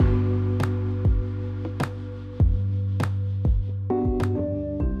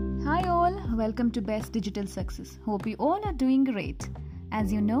welcome to Best Digital Success. Hope you all are doing great.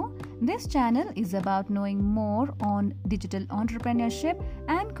 As you know, this channel is about knowing more on digital entrepreneurship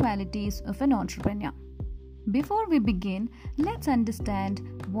and qualities of an entrepreneur. Before we begin, let's understand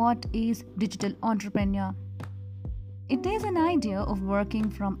what is digital entrepreneur. It is an idea of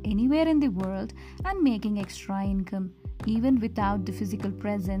working from anywhere in the world and making extra income, even without the physical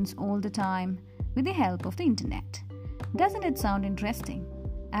presence all the time, with the help of the internet. Doesn't it sound interesting?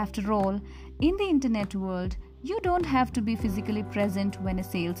 After all, in the internet world, you don't have to be physically present when a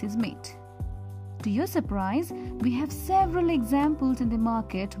sale is made. To your surprise, we have several examples in the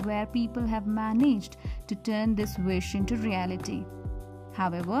market where people have managed to turn this wish into reality.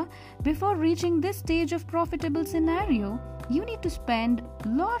 However, before reaching this stage of profitable scenario, you need to spend a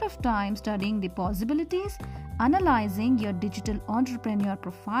lot of time studying the possibilities, analyzing your digital entrepreneur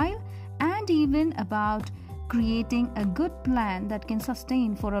profile, and even about creating a good plan that can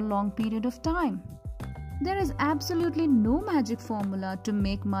sustain for a long period of time. There is absolutely no magic formula to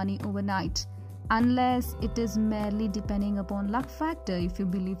make money overnight, unless it is merely depending upon luck factor, if you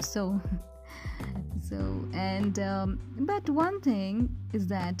believe so. But one thing is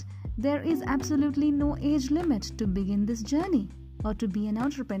that there is absolutely no age limit to begin this journey or to be an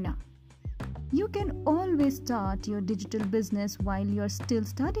entrepreneur. You can always start your digital business while you're still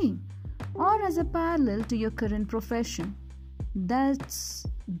studying or as a parallel to your current profession. That's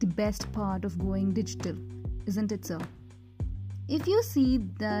the best part of going digital, isn't it so? If you see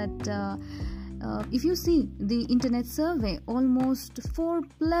the internet survey, almost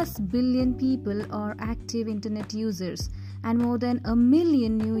 4+ billion people are active internet users and more than 1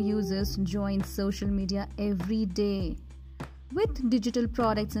 million new users join social media every day. With digital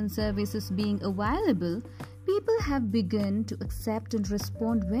products and services being available, people have begun to accept and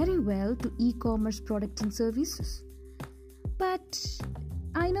respond very well to e-commerce products and services. But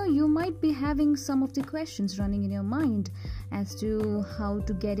I know you might be having some of the questions running in your mind as to how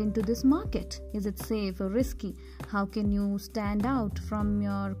to get into this market. Is it safe or risky? How can you stand out from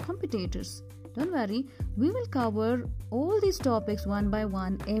your competitors? Don't worry, we will cover all these topics one by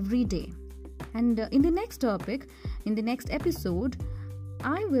one every day. And in the next episode,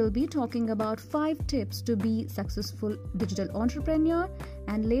 I will be talking about 5 tips to be successful digital entrepreneur,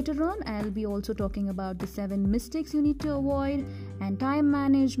 and later on I'll be also talking about the 7 mistakes you need to avoid and time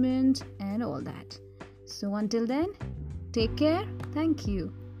management and all that. So until then, take care. Thank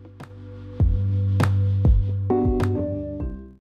you.